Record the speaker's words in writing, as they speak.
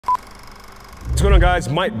What's going on, guys?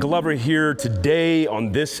 Mike Glover here today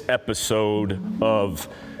on this episode of,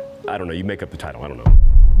 I don't know, you make up the title, I don't know.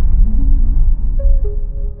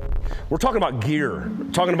 We're talking about gear,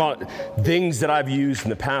 talking about things that I've used in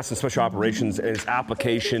the past in special operations and its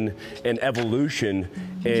application and evolution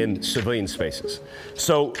in civilian spaces.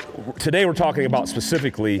 So today we're talking about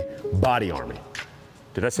specifically body armor.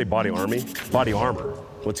 Did I say body army? Body armor.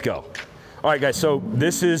 Let's go. All right, guys, so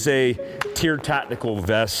this is a tiered tactical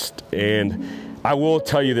vest, and I will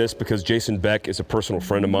tell you this because Jason Beck is a personal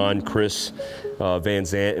friend of mine. Chris Van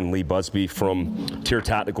Zant and Lee Busby from Tier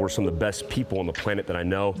Tactical are some of the best people on the planet that I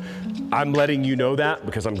know. I'm letting you know that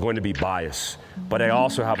because I'm going to be biased, but I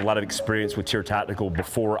also have a lot of experience with Tier Tactical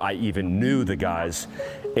before I even knew the guys,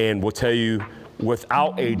 and will tell you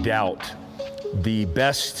without a doubt the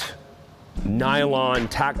best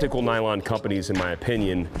tactical nylon companies, in my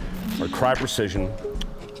opinion, are Cry Precision,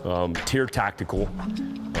 Tier Tactical,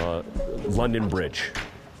 London Bridge,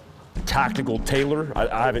 Tactical Taylor,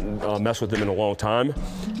 I haven't messed with them in a long time,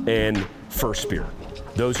 and First Spear.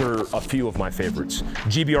 Those are a few of my favorites.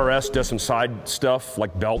 GBRS does some side stuff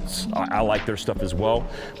like belts. I like their stuff as well,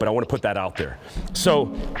 but I want to put that out there.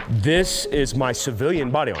 So this is my civilian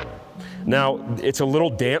body armor. Now, it's a little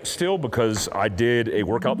damp still because I did a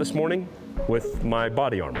workout this morning with my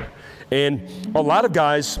body armor. And a lot of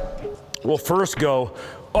guys will first go,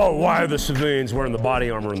 oh, why are the civilians wearing the body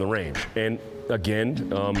armor in the range? And again,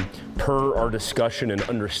 per our discussion and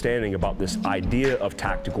understanding about this idea of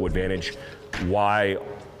tactical advantage, why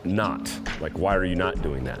not? Like, why are you not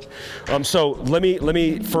doing that? So let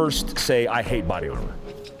me first say I hate body armor.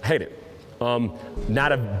 Hate it.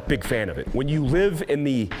 Not a big fan of it. When you live in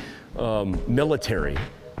the military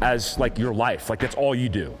as like your life, like that's all you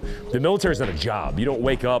do. The military is not a job. You don't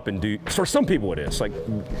wake up and do, for some people it is, like,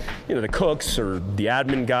 you know, the cooks or the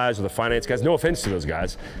admin guys or the finance guys, no offense to those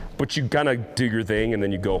guys, but you kind of do your thing and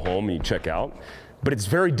then you go home and you check out. But it's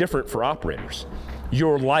very different for operators.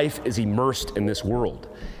 Your life is immersed in this world.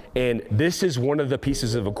 And this is one of the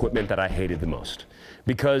pieces of equipment that I hated the most,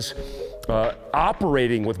 because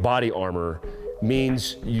operating with body armor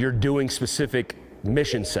means you're doing specific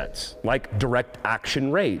mission sets, like direct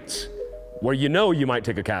action raids, where you know you might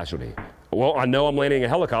take a casualty. Well, I know I'm landing a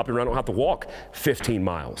helicopter and I don't have to walk 15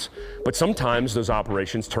 miles. But sometimes those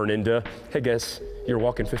operations turn into, hey guys, you're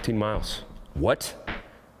walking 15 miles. What?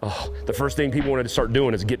 Oh, the first thing people wanted to start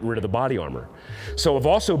doing is getting rid of the body armor. So I've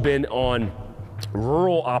also been on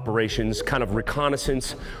rural operations, kind of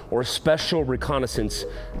reconnaissance or special reconnaissance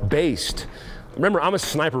based. Remember, I'm a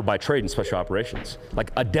sniper by trade in special operations, like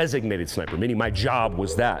a designated sniper, meaning my job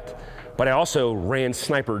was that. But I also ran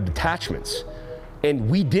sniper detachments. And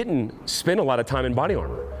we didn't spend a lot of time in body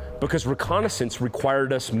armor because reconnaissance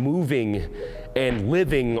required us moving and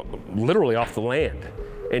living literally off the land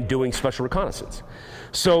and doing special reconnaissance.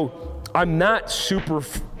 So I'm not super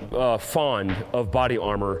fond of body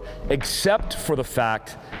armor, except for the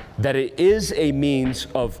fact that it is a means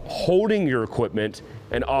of holding your equipment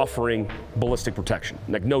and offering ballistic protection,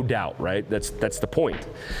 like no doubt, right? That's the point.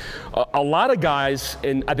 A lot of guys,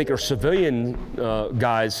 and I think our civilian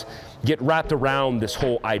guys, get wrapped around this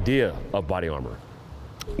whole idea of body armor.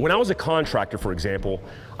 When I was a contractor, for example,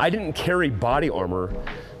 I didn't carry body armor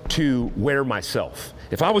to wear myself.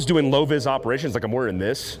 If I was doing low-vis operations, like I'm wearing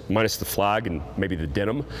this, minus the flag and maybe the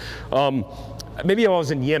denim, maybe I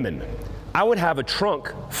was in Yemen, I would have a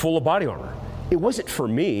trunk full of body armor. It wasn't for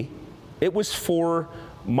me. It was for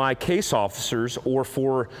my case officers or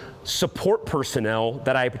for support personnel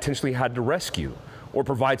that I potentially had to rescue or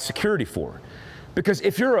provide security for. Because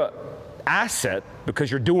if you're an asset,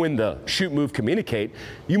 because you're doing the shoot, move, communicate,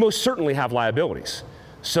 you most certainly have liabilities.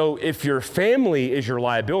 So if your family is your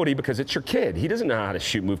liability because it's your kid, he doesn't know how to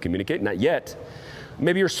shoot, move, communicate, not yet.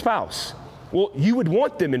 Maybe your spouse. Well, you would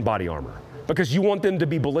want them in body armor, because you want them to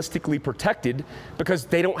be ballistically protected because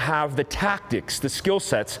they don't have the tactics, the skill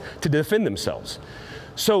sets to defend themselves.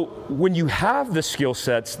 So when you have the skill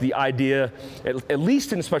sets, the idea, at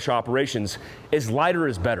least in special operations, is lighter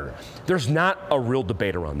is better. There's not a real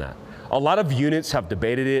debate around that. A lot of units have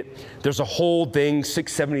debated it. There's a whole thing,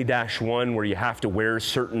 670-1, where you have to wear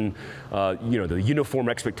certain, the uniform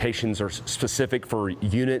expectations are specific for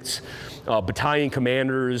units. Battalion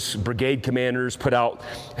commanders, brigade commanders put out,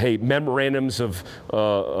 hey, memorandums of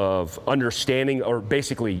understanding, or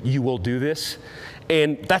basically, you will do this.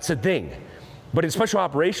 And that's a thing. But in special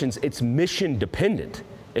operations, it's mission dependent.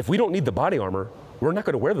 If we don't need the body armor, we're not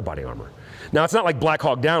going to wear the body armor. Now, it's not like Black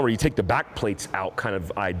Hawk Down where you take the back plates out kind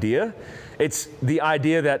of idea. It's the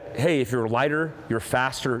idea that, hey, if you're lighter, you're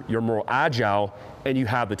faster, you're more agile, and you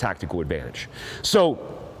have the tactical advantage. So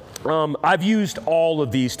I've used all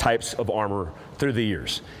of these types of armor through the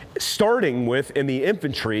years, starting with, in the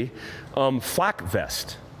infantry, flak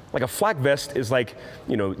vest. Like a flak vest is like,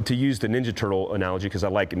 you know, to use the Ninja Turtle analogy, because I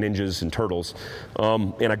like ninjas and turtles,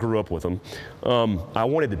 and I grew up with them. I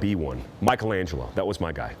wanted to be one. Michelangelo, that was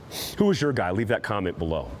my guy. Who was your guy? Leave that comment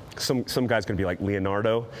below. Some guy's gonna be like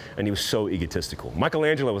Leonardo, and he was so egotistical.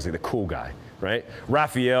 Michelangelo was like the cool guy, right?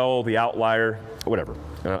 Raphael, the outlier, whatever.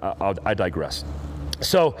 I digress.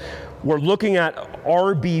 So we're looking at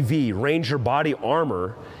RBV, Ranger Body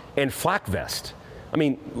Armor, and flak vest. I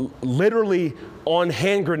mean, literally on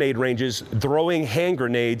hand grenade ranges, throwing hand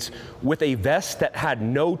grenades with a vest that had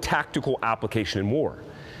no tactical application in war.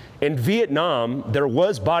 In Vietnam, there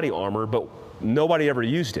was body armor, but nobody ever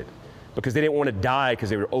used it because they didn't want to die because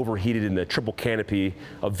they were overheated in the triple canopy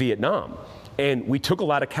of Vietnam. And we took a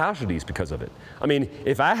lot of casualties because of it. I mean,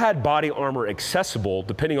 if I had body armor accessible,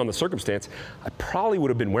 depending on the circumstance, I probably would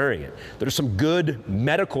have been wearing it. There's some good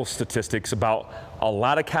medical statistics about a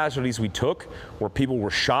lot of casualties we took where people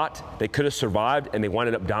were shot, they could have survived, and they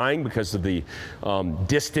wound up dying because of the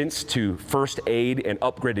distance to first aid and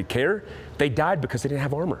upgraded care. They died because they didn't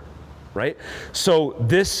have armor, right? So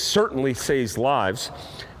this certainly saves lives.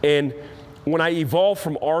 And when I evolved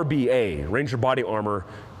from RBA, Ranger Body Armor,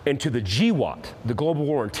 into the GWAT, the Global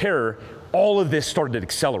War on Terror, all of this started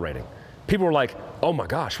accelerating. People were like, oh my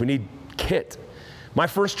gosh, we need kit. My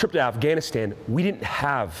first trip to Afghanistan, we didn't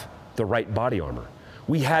have the right body armor.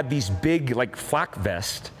 We had these big like flak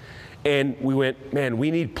vests, and we went, man, we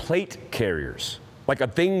need plate carriers, like a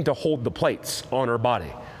thing to hold the plates on our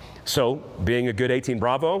body. So being a good 18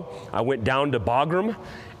 Bravo, I went down to Bagram,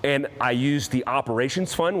 and I used the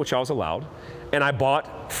operations fund, which I was allowed, and I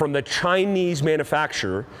bought from the Chinese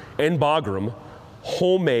manufacturer in Bagram,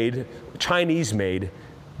 homemade, Chinese-made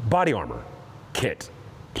body armor kit,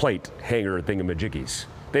 plate, hanger, thingamajiggies.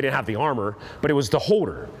 They didn't have the armor, but it was the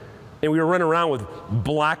holder. And we were running around with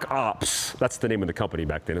Black Ops. That's the name of the company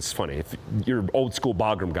back then. It's funny. If you're an old school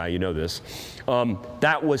Bagram guy, you know this.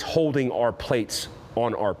 That was holding our plates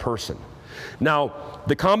on our person. Now,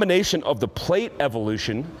 the combination of the plate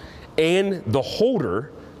evolution and the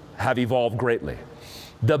holder have evolved greatly.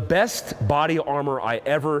 The best body armor I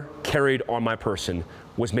ever carried on my person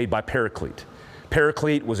was made by Paraclete.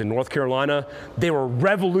 Paraclete was in North Carolina. They were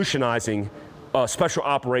revolutionizing special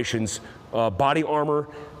operations, body armor,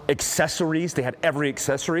 accessories. They had every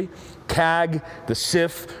accessory. CAG, the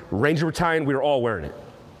SIF, Ranger Battalion, we were all wearing it.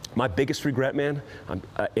 My biggest regret, man,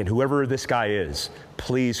 and whoever this guy is,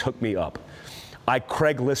 please hook me up. I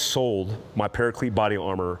Craigslist sold my Paraclete body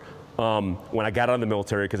armor when I got out of the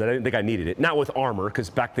military because I didn't think I needed it. Not with armor, because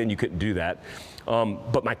back then you couldn't do that.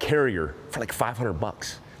 But my carrier for like 500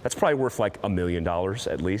 bucks. That's probably worth like $1 million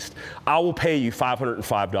at least. I will pay you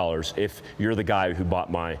 $505 if you're the guy who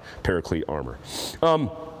bought my Paraclete armor.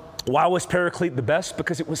 Why was Paraclete the best?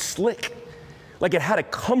 Because it was slick. Like it had a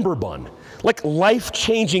cummerbund, like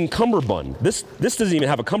life-changing cummerbund. This doesn't even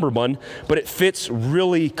have a cummerbund, but it fits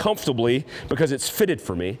really comfortably because it's fitted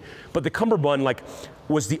for me. But the cummerbund like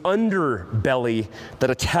was the underbelly that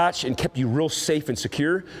attached and kept you real safe and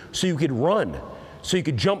secure so you could run, so you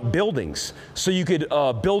could jump buildings, so you could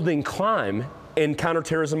building climb in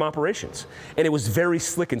counterterrorism operations. And it was very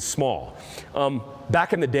slick and small.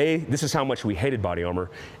 Back in the day, this is how much we hated body armor.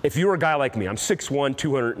 If you were a guy like me, I'm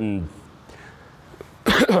 6'1",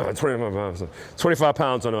 25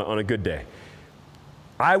 pounds on a good day.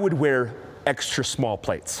 I would wear extra small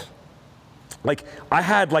plates. Like I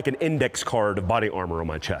had like an index card of body armor on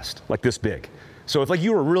my chest, like this big. So if like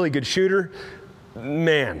you were a really good shooter,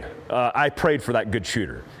 man, I prayed for that good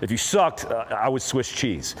shooter. If you sucked, I would Swiss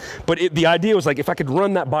cheese. But the idea was like if I could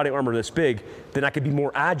run that body armor this big, then I could be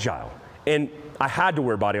more agile. And I had to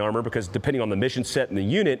wear body armor because depending on the mission set and the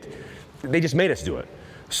unit, they just made us do it.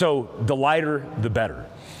 So the lighter, the better.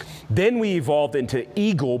 Then we evolved into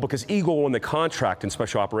Eagle because Eagle won the contract in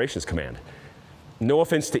Special Operations Command. No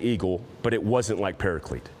offense to Eagle, but it wasn't like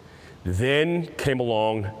Paraclete. Then came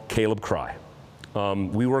along Caleb Cry.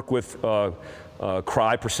 We work with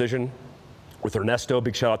Cry Precision, with Ernesto,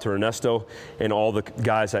 big shout out to Ernesto, and all the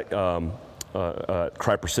guys at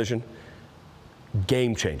Cry Precision.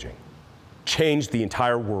 Game changing. Changed the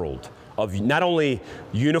entire world of not only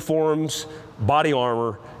uniforms, body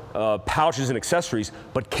armor, pouches and accessories,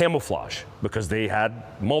 but camouflage because they had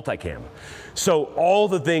multicam. So all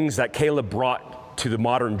the things that Caleb brought to the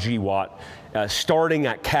modern GWAT, starting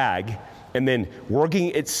at CAG and then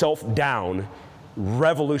working itself down,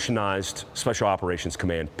 revolutionized Special Operations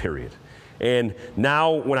Command, period. And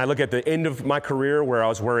now when I look at the end of my career where I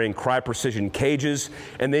was wearing Cry Precision cages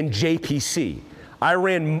and then JPC, I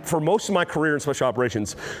ran for most of my career in Special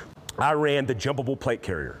Operations I ran the jumpable plate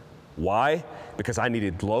carrier. Why? Because I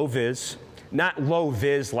needed low vis, not low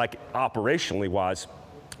vis like operationally wise,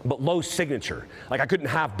 but low signature. Like I couldn't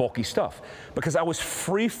have bulky stuff because I was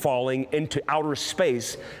free falling into outer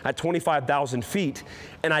space at 25,000 feet,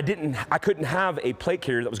 and I couldn't have a plate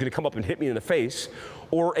carrier that was gonna come up and hit me in the face,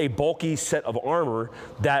 or a bulky set of armor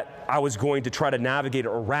that I was going to try to navigate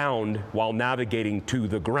around while navigating to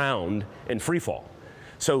the ground in free fall.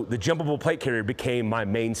 So the jumpable plate carrier became my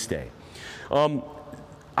mainstay.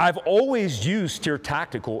 I've always used steer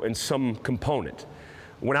tactical in some component.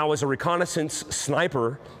 When I was a reconnaissance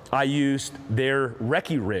sniper, I used their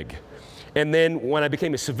recce rig. And then when I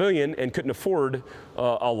became a civilian and couldn't afford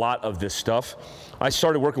a lot of this stuff, I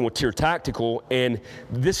started working with Tier Tactical, and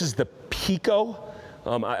this is the Pico.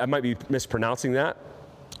 I might be mispronouncing that,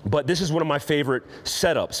 but this is one of my favorite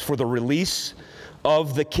setups for the release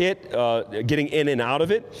of the kit, getting in and out of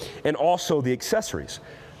it, and also the accessories.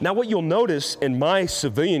 Now what you'll notice in my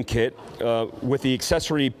civilian kit, with the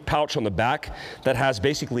accessory pouch on the back that has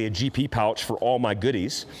basically a GP pouch for all my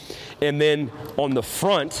goodies, and then on the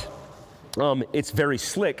front, it's very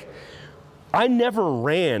slick. I never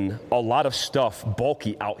ran a lot of stuff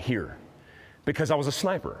bulky out here because I was a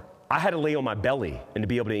sniper. I had to lay on my belly and to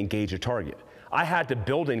be able to engage a target. I had to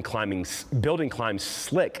building climb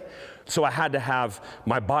slick, so I had to have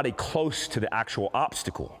my body close to the actual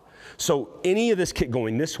obstacle. So any of this kit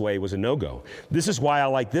going this way was a no-go. This is why I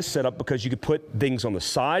like this setup, because you could put things on the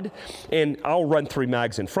side, and I'll run 3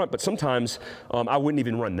 mags in front, but sometimes I wouldn't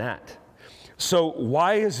even run that. So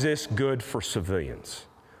why is this good for civilians?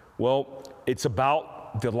 Well, it's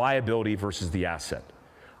about the liability versus the asset.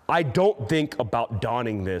 I don't think about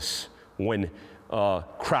donning this when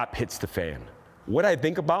crap hits the fan. What I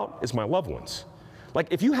think about is my loved ones. Like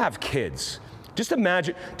if you have kids, just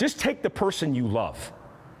imagine, just take the person you love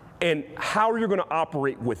and how you're gonna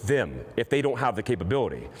operate with them if they don't have the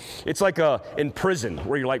capability. It's like in prison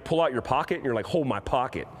where you're like, pull out your pocket and you're like, hold my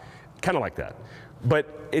pocket. Kind of like that.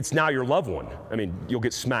 But it's now your loved one. I mean, you'll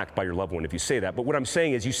get smacked by your loved one if you say that. But what I'm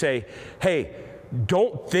saying is you say, hey,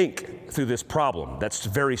 don't think through this problem. That's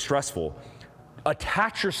very stressful.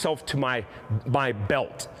 Attach yourself to my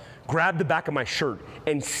belt. Grab the back of my shirt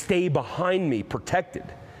and stay behind me protected.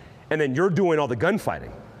 And then you're doing all the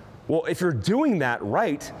gunfighting. Well, if you're doing that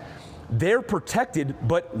right, they're protected,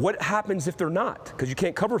 but what happens if they're not? Because you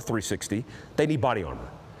can't cover 360, they need body armor.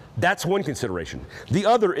 That's one consideration. The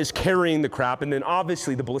other is carrying the crap, and then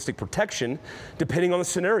obviously the ballistic protection, depending on the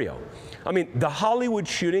scenario. I mean, the Hollywood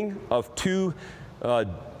shooting of 2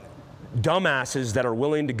 dumbasses that are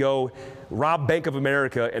willing to go rob Bank of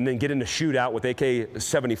America and then get in a shootout with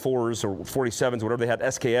AK-74s or 47s, whatever they had,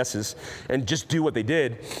 SKSs, and just do what they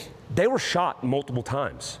did, they were shot multiple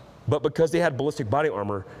times. But because they had ballistic body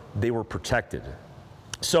armor, they were protected.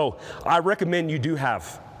 So I recommend you do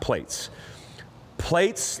have plates.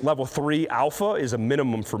 Plates, level 3 alpha is a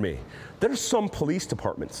minimum for me. There's some police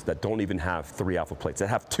departments that don't even have 3 alpha plates, that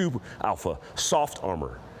have 2 alpha soft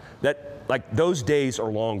armor. That, like, those days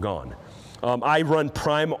are long gone. I run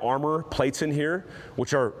prime armor plates in here,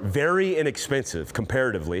 which are very inexpensive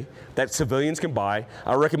comparatively, that civilians can buy.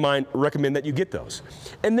 I recommend that you get those.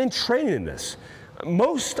 And then training in this.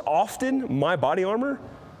 Most often, my body armor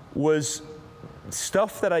was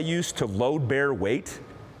stuff that I used to load bear weight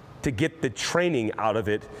to get the training out of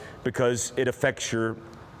it, because it affects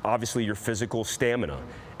obviously your physical stamina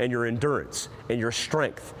and your endurance and your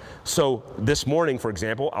strength. So this morning, for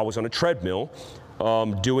example, I was on a treadmill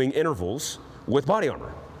doing intervals with body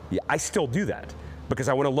armor. Yeah, I still do that because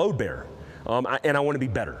I want to load bear and I want to be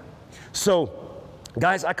better. So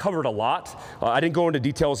guys, I covered a lot. I didn't go into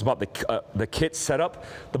details about the kit setup.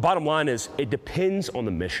 The bottom line is it depends on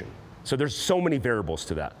the mission. So there's so many variables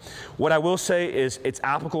to that. What I will say is it's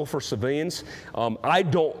applicable for civilians. I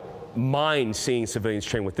don't mind seeing civilians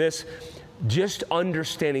train with this. Just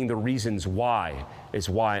understanding the reasons why is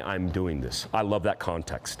why I'm doing this. I love that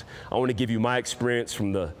context. I want to give you my experience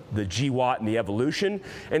from the GWAT and the evolution,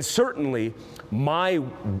 and certainly my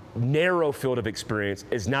narrow field of experience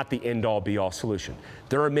is not the end-all be-all solution.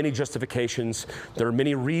 There are many justifications, there are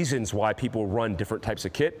many reasons why people run different types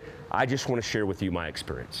of kit. I just want to share with you my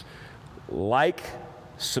experience. Like,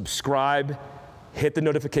 subscribe, hit the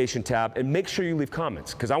notification tab, and make sure you leave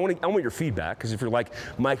comments, because I want your feedback. Because if you're like,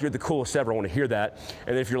 Mike, you're the coolest ever, I want to hear that.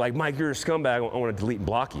 And if you're like, Mike, you're a scumbag, I want to delete and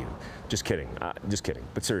block you. Just kidding, just kidding.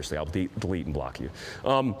 But seriously, I'll delete and block you.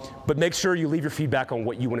 But make sure you leave your feedback on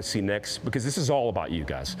what you want to see next, because this is all about you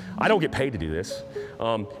guys. I don't get paid to do this.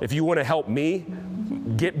 If you want to help me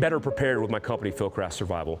get better prepared with my company, Fieldcraft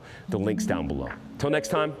Survival, the link's down below. Till next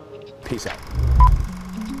time, peace out.